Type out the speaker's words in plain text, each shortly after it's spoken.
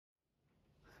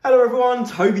Hello everyone,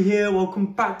 Toby here.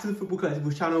 Welcome back to the Football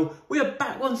Collectibles channel. We are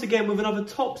back once again with another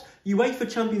Topps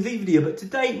UEFA Champions League video, but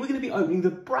today we're going to be opening the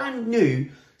brand new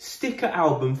sticker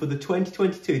album for the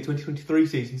 2022-2023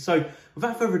 season. So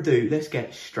without further ado, let's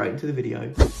get straight into the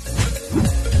video.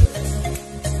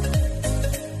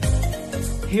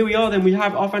 Here we are then, we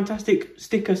have our fantastic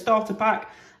sticker starter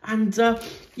pack. And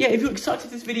yeah, if you're excited for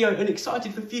this video and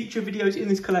excited for future videos in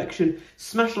this collection,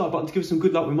 smash the like button to give us some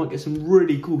good luck. We might get some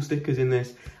really cool stickers in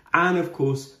this. And of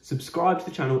course, subscribe to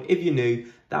the channel if you're new.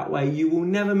 That way you will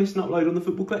never miss an upload on the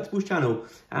Football Collectibles channel.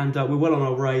 And we're well on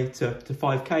our way to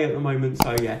 5K at the moment.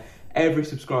 So yeah, every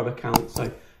subscriber counts.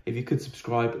 So if you could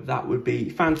subscribe, that would be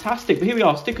fantastic. But here we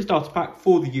are, sticker starter pack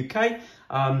for the UK.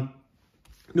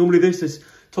 Normally this is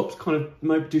Topps kind of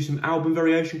maybe do some album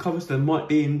variation covers. There might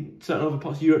be in certain other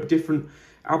parts of Europe different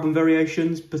album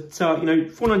variations, but you know,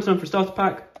 £4.99 for a starter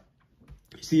pack.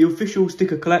 It's the official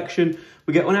sticker collection.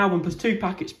 We get one album plus 2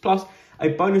 packets plus a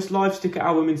bonus live sticker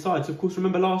album inside. So of course,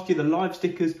 remember last year the live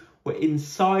stickers were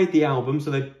inside the album, so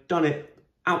they've done it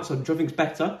outside, which I think is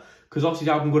better because last year's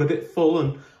album got a bit full,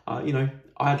 and you know,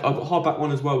 I got a hardback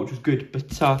one as well, which was good.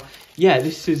 But yeah,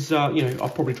 this is, you know, I'll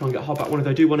probably try and get a hardback one if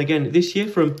I do one again this year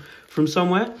from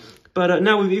somewhere. But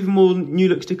now with even more new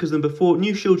look stickers than before,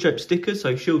 new shield shaped stickers.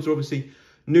 So shields are obviously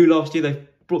new last year. They've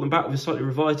brought them back with a slightly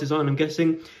revised design, I'm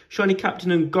guessing. Shiny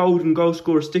captain and goal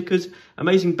scorer stickers.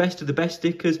 Amazing best of the best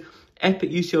stickers.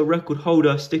 Epic UCL record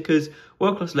holder stickers.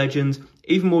 World class legends.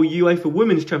 Even more UEFA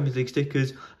Womens Champions League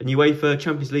stickers. And UEFA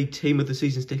Champions League team of the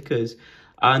season stickers.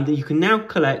 And you can now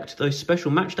collect those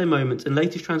special matchday moments and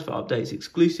latest transfer updates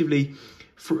exclusively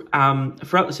throughout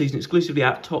the season, exclusively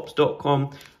at Topps.com,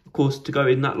 of course, to go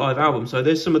in that live album. So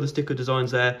there's some of the sticker designs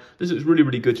there. This looks really,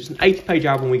 really good. It's an 80-page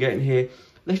album we get in here.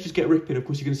 Let's just get ripping. Of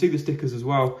course, you can see the stickers as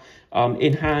well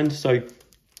in hand. So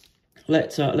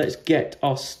let's get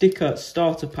our sticker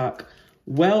starter pack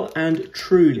well and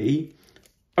truly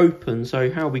open. So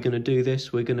how are we going to do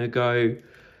this? We're going to go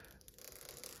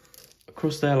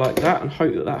across there like that and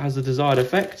hope that that has the desired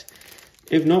effect.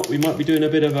 If not, we might be doing a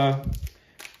bit of a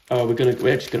we're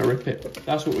just gonna rip it.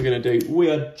 That's what we're gonna do. We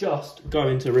are just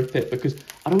going to rip it because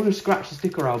I don't want to scratch the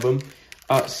sticker album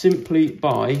simply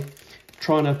by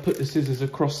trying to put the scissors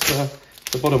across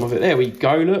the bottom of it. There we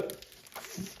go, look,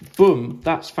 boom,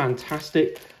 that's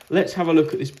fantastic. Let's have a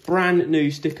look at this brand new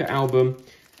sticker album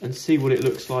and see what it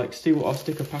looks like, see what our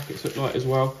sticker packets look like as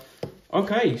well.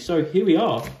 Okay, so here we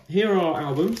are. Here are our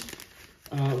albums.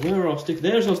 Where are our stickers?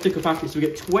 There's our sticker packets. We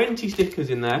get 20 stickers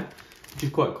in there, which is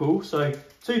quite cool. So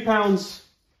 £2,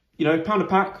 you know, £1 a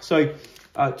pack. So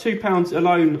 £2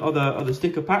 alone are the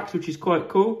sticker packs, which is quite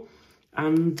cool.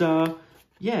 And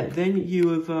yeah, then you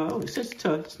have, oh, it says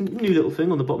it's a new little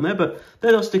thing on the bottom there, but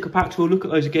there's our sticker packs. We'll look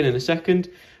at those again in a second.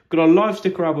 We've got our live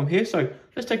sticker album here. So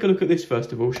let's take a look at this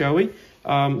first of all, shall we?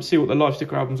 See what the live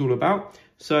sticker album's all about.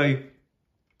 So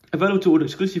available to order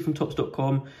exclusively from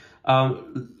Topps.com.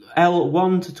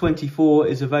 L1 to 24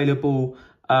 is available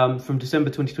from December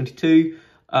 2022,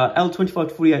 L25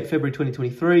 to 48 February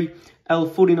 2023,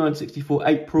 L49 to 64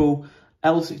 April,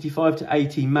 L65 to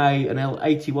 80 May, and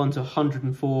L81 to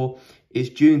 104 is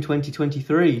June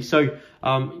 2023. So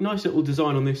nice little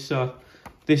design on this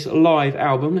this live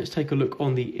album. Let's take a look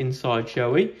on the inside,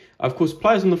 shall we? Of course,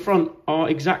 players on the front are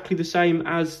exactly the same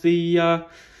as the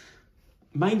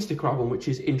main sticker album, which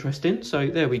is interesting. So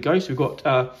there we go. So we've got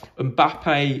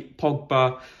Mbappe,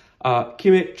 Pogba,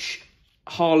 Kimmich,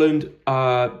 Haaland,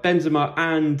 Benzema,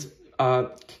 and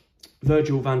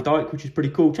Virgil van Dijk, which is pretty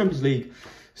cool. Champions League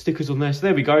stickers on there. So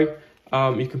there we go.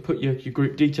 You can put your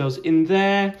group details in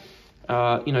there.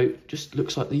 You know, just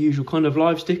looks like the usual kind of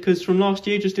live stickers from last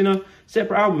year, just in a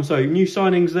separate album. So new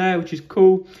signings there, which is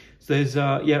cool. So there's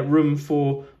yeah, room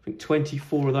for I think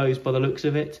 24 of those by the looks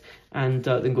of it. And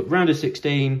then we've got round of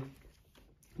 16,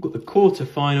 we've got the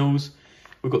quarterfinals,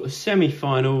 we've got the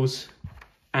semi-finals,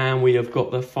 and we have got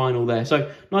the final there.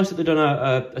 So nice that they've done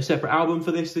a separate album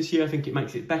for this year. I think it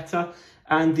makes it better.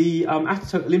 And the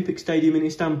Atatürk Olympic Stadium in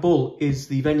Istanbul is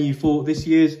the venue for this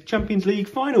year's Champions League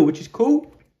final, which is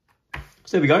cool.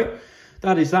 So there we go.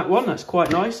 That is that one. That's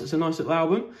quite nice. It's a nice little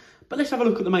album. But let's have a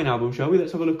look at the main album, shall we?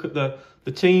 Let's have a look at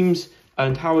the teams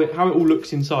and how it all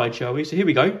looks inside, shall we? So here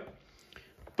we go.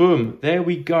 Boom, there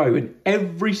we go. And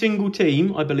every single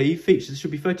team, I believe, features, there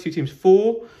should be 32 teams,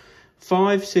 4,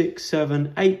 5, 6,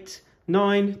 7, 8,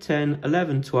 9, 10,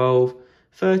 11, 12,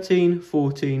 13,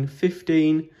 14,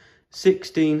 15,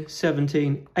 16,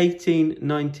 17, 18,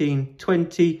 19,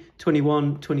 20,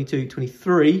 21, 22,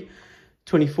 23,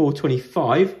 24,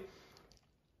 25.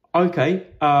 Okay,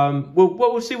 well,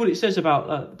 we'll see what it says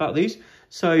about these.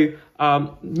 So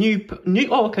new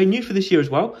for this year as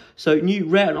well. So new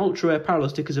rare and ultra rare parallel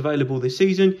stickers available this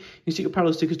season. You can stick your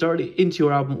parallel stickers directly into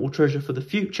your album or treasure for the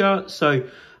future. So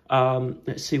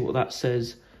let's see what that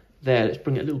says there. Let's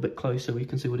bring it a little bit closer so we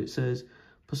can see what it says.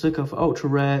 Sticker for ultra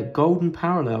rare golden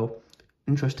parallel.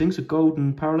 Interesting. So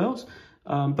golden parallels.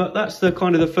 But that's the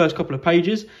kind of the first couple of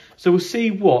pages. So we'll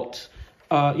see what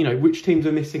which teams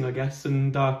are missing, I guess,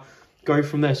 and go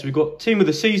from there. So we've got Team of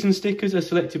the Season stickers. They're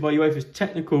selected by UEFA's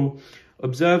technical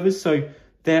observers. So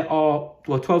there are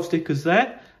 12 stickers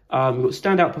there. We've got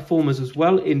standout performers as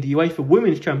well in the UEFA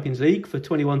Womens Champions League for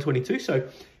 21-22. So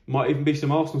might even be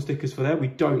some Arsenal stickers for there. We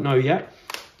don't know yet.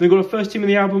 Then we've got our first team in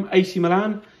the album, AC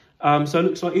Milan. So it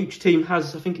looks like each team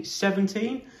has, I think it's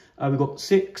 17. We've got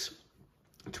 6,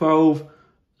 12,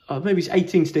 maybe it's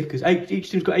 18 stickers. Each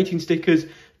team's got 18 stickers.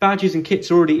 Badges and kits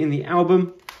are already in the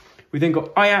album. We then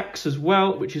got Ajax as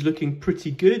well, which is looking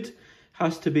pretty good.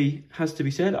 Has to be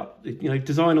said.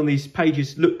 Design on these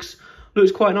pages looks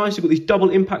quite nice. We've got these double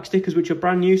impact stickers, which are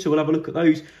brand new, so we'll have a look at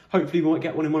those. Hopefully we might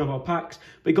get one in one of our packs.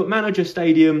 But we've got Manager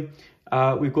Stadium.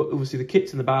 We've got obviously the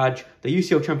kits and the badge. The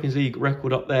UCL Champions League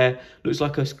record up there. Looks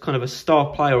like a kind of a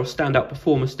star player or standout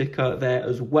performer sticker there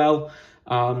as well.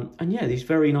 And yeah, these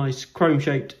very nice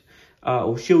chrome-shaped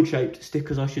or shield-shaped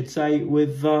stickers, I should say,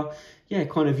 with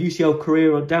kind of UCL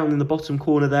career down in the bottom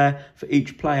corner there for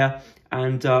each player.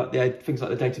 And things like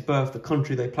the date of birth, the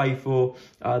country they play for,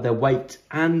 their weight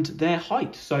and their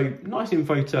height. So nice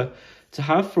info to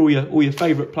have for all your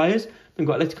favourite players. Then we've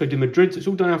got Atletico de Madrid, so it's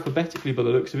all done alphabetically by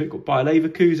the looks of it. Got Bayer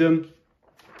Leverkusen,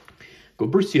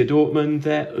 got Borussia Dortmund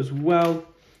there as well.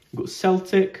 We've got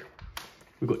Celtic,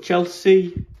 we've got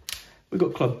Chelsea, we've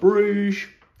got Club Brugge.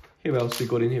 Who else we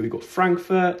got in here? We've got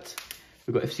Frankfurt,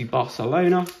 we've got FC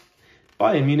Barcelona,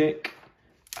 Bayern Munich.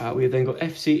 We've then got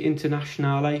FC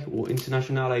Internazionale or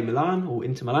Internazionale Milan or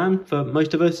Inter Milan for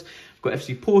most of us. We've got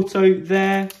FC Porto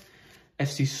there,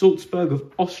 FC Salzburg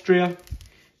of Austria,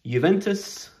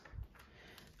 Juventus.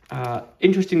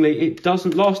 Interestingly, it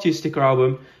doesn't. Last year's sticker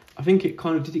album, I think it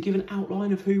kind of did. It give an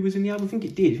outline of who was in the album? I think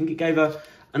it did. I think it gave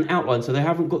an outline. So they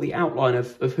haven't got the outline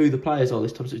of who the players are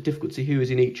this time. So it's difficult to see who is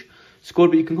in each squad,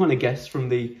 but you can kind of guess from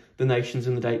the nations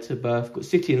and the dates of birth. We've got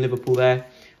City and Liverpool there,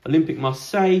 Olympique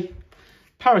Marseille,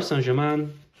 Paris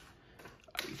Saint-Germain.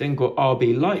 Then got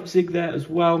RB Leipzig there as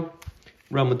well,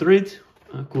 Real Madrid,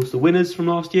 of course the winners from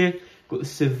last year. Got the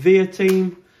Sevilla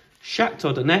team,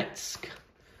 Shakhtar Donetsk,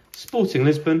 Sporting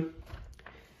Lisbon,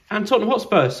 and Tottenham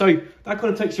Hotspur. So that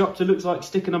kind of takes you up to, looks like,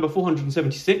 sticker number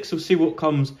 476. So we'll see what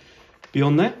comes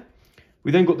beyond there.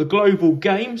 We then got the global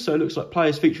game. So it looks like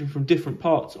players featuring from different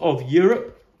parts of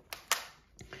Europe.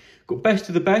 Got best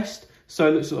of the best. So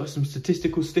it looks like some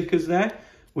statistical stickers there,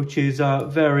 which is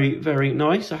very, very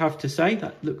nice, I have to say.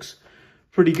 That looks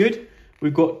pretty good.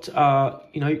 We've got,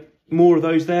 more of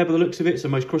those there by the looks of it. So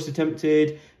most crosses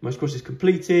attempted, most crosses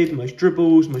completed, most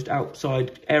dribbles, most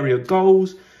outside area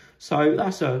goals. So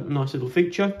that's a nice little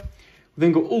feature. We've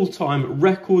then got all-time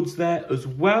records there as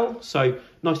well. So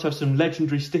nice to have some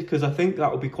legendary stickers, I think.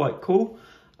 That would be quite cool.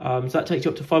 So that takes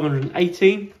you up to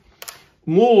 518.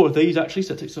 More of these, actually.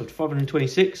 So that takes you up to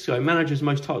 526. So managers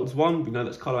most titles won. We know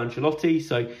that's Carlo Ancelotti.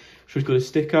 So I'm sure he's got a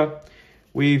sticker.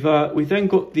 We've then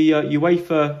got the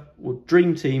UEFA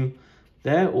Dream Team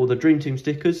there, or the Dream Team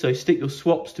stickers. So stick your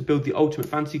swaps to build the ultimate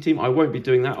fantasy team. I won't be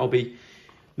doing that. I'll be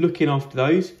looking after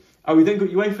those. We then got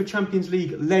UEFA Champions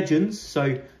League Legends.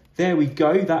 So there we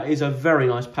go. That is a very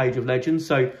nice page of legends.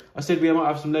 So I said we might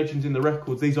have some legends in the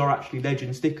records. These are actually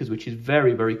legend stickers, which is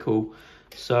very, very cool.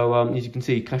 So as you can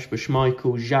see, Kasper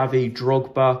Schmeichel, Xavi,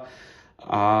 Drogba.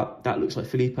 That looks like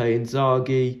Felipe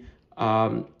Inzaghi.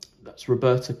 That's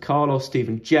Roberto Carlos,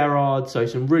 Steven Gerrard. So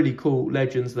some really cool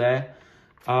legends there.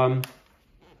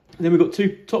 Then we've got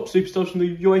two top superstars from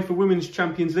the UEFA Women's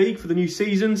Champions League for the new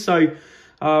season. So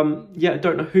I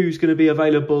don't know who's going to be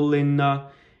available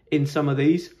in some of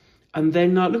these. And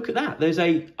then look at that. There's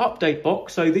a update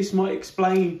box. So this might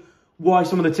explain why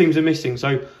some of the teams are missing.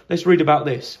 So let's read about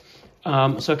this.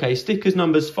 Okay, stickers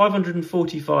numbers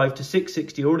 545 to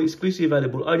 660 are all exclusively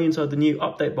available only inside the new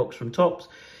update box from Topps.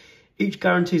 Each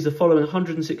guarantees the following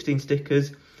 116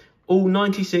 stickers, all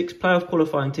 96 playoff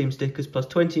qualifying team stickers plus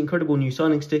 20 incredible new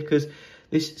signing stickers.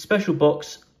 This special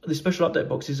update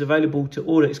box is available to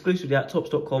order exclusively at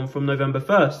Topps.com from November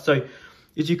 1st. So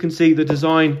as you can see, the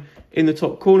design in the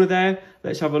top corner there.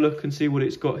 Let's have a look and see what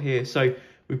it's got here. So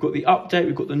we've got the update,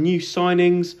 we've got the new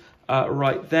signings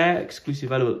right there,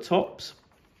 exclusively available at Topps.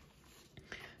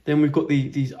 Then we've got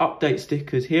these update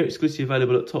stickers here, exclusively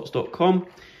available at Topps.com.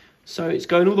 So it's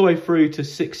going all the way through to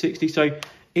 660. So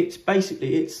it's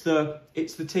basically it's the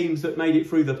teams that made it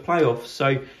through the playoffs.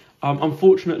 So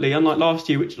Unfortunately, unlike last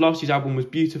year, which last year's album was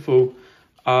beautiful,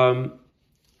 they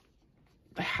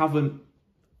haven't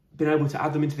been able to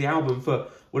add them into the album for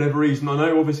whatever reason. I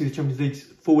know obviously the Champions League's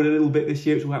forward a little bit this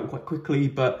year, which will happen quite quickly,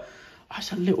 but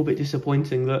it's a little bit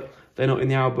disappointing that they're not in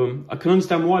the album. I can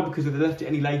understand why, because if they left it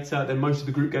any later, then most of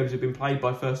the group games have been played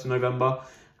by 1st of November,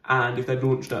 and if they'd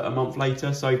launched it a month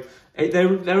later, so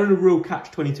they're in a real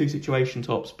catch-22 situation,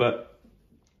 Topps, but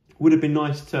would have been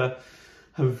nice to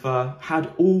have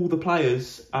had all the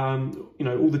players, you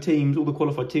know, all the teams, all the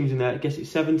qualified teams in there. I guess it's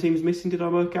 7 teams missing, did I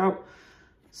work out?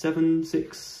 7 teams,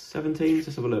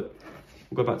 let's have a look.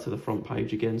 We'll go back to the front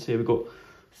page again. So here we've got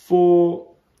 4,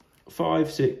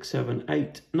 5, 6, 7,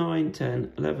 8, 9,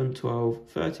 10, 11, 12,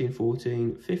 13,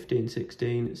 14, 15,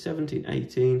 16, 17,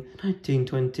 18, 19,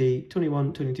 20,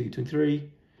 21, 22, 23,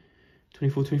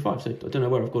 24, 25. So I don't know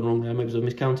where I've gone wrong there. Maybe I've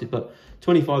miscounted, but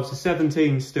 25. So 7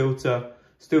 teams still to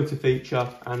feature.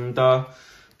 And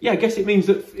yeah, I guess it means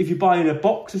that if you buy in a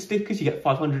box of stickers, you get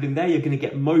 500 in there. You're going to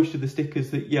get most of the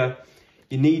stickers that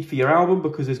you need for your album,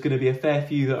 because there's going to be a fair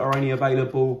few that are only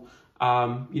available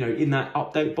you know, in that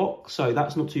update box, so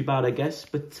that's not too bad, I guess.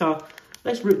 But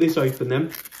let's rip this open then.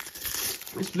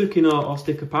 Let's look in our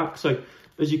sticker pack. So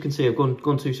as you can see, I've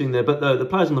gone too soon there, but the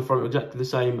players on the front are exactly the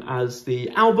same as the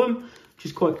album, which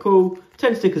is quite cool.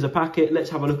 10 stickers a packet. Let's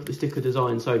have a look at the sticker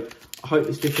design. So I hope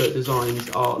the sticker designs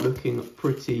are looking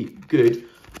pretty good.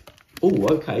 Oh,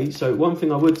 okay. So one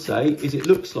thing I would say is it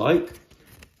looks like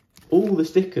all the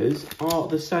stickers are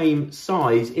the same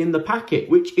size in the packet,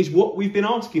 which is what we've been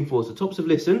asking for. So Topps have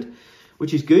listened,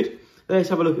 which is good. Let's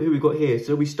have a look at who we've got here.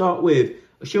 So we start with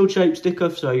a shield-shaped sticker.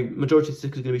 So majority of the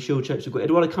stickers are going to be shield-shaped. So we've got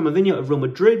Eduardo Camavinga of Real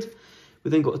Madrid.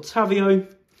 We've then got Otavio.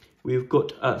 We've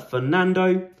got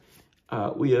Fernando.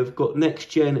 We have got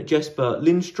next-gen Jesper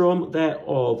Lindstrom there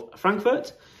of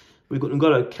Frankfurt. We've got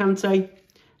N'Golo Kante.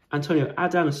 Antonio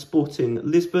Adan of Sporting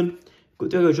Lisbon. We've got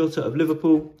Diogo Jota of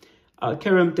Liverpool.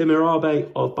 Kerem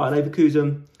Demirbay of Bayer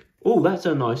Leverkusen. Oh, that's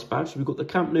a nice badge. We've got the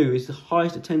Camp Nou, is the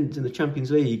highest attendance in the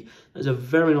Champions League. That's a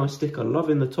very nice sticker.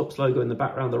 Loving the Topps logo in the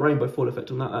background, the rainbow foil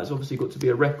effect on that. That's obviously got to be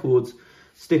a records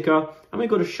sticker. And we've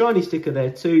got a shiny sticker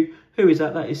there too. Who is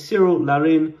that? That is Cyril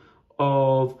Larin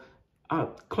of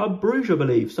Club Bruges, I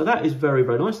believe. So that is very,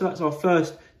 very nice. So that's our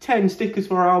first 10 stickers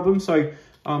for our album. So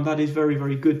that is very,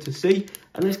 very good to see.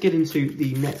 And let's get into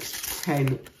the next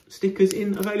 10 stickers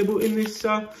available in this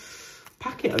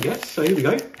packet, I guess. So here we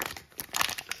go.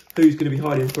 Who's going to be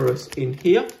hiding for us in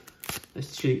here? Let's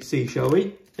see, shall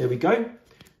we? There we go.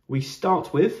 We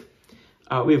start with,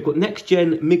 we've got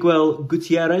next-gen Miguel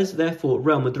Gutierrez there for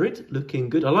Real Madrid. Looking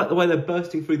good. I like the way they're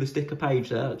bursting through the sticker page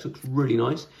there. That looks really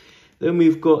nice. Then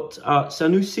we've got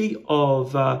Sanusi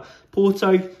of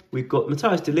Porto. We've got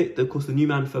Matthias de Ligt, of course, the new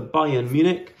man for Bayern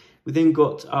Munich. We've then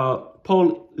got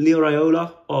Paul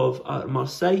Liraiola of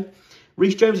Marseille.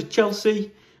 Reece James of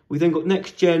Chelsea. We then got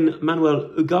next-gen Manuel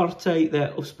Ugarte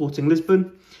there of Sporting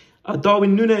Lisbon.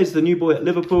 Darwin Núñez, the new boy at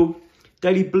Liverpool.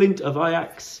 Daley Blind of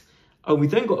Ajax. We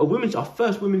then got our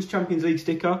first Women's Champions League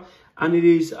sticker. And it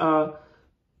is, who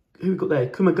we got there?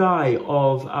 Kumagai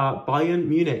of Bayern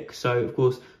Munich. So, of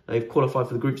course, they've qualified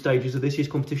for the group stages of this year's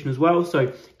competition as well.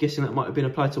 So, guessing that might have been a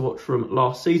player to watch from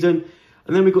last season.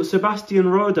 And then we've got Sebastian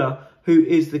Rode, who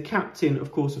is the captain,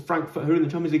 of course, of Frankfurt, who are in the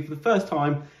Champions League for the first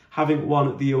time, having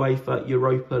won the UEFA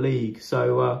Europa League.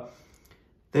 So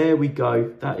there we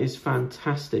go. That is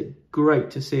fantastic. Great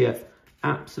to see it.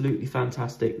 Absolutely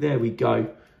fantastic. There we go.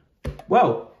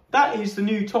 Well, that is the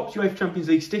new Topps UEFA Champions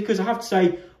League stickers. I have to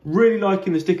say, really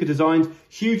liking the sticker designs.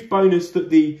 Huge bonus that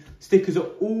the stickers are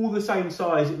all the same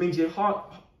size. It means you're far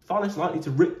less likely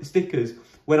to rip the stickers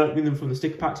when opening them from the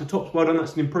sticker pack. So Topps, well done.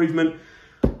 That's an improvement.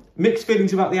 Mixed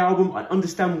feelings about the album. I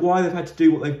understand why they've had to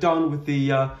do what they've done with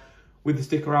the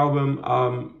sticker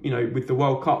album. You know, with the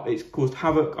World Cup, it's caused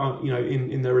havoc, you know,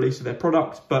 in the release of their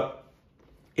product. But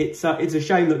it's a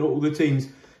shame that not all the teams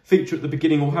feature at the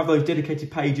beginning or have those dedicated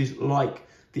pages like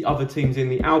the other teams in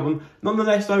the album.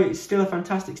 Nonetheless, though, it's still a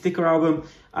fantastic sticker album,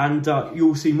 and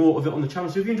you'll see more of it on the channel.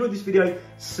 So if you enjoyed this video,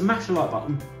 smash the like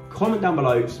button, comment down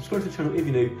below, subscribe to the channel if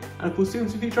you're new, and of course, see you in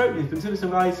some future openings. But until next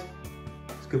time, guys,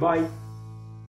 it's goodbye.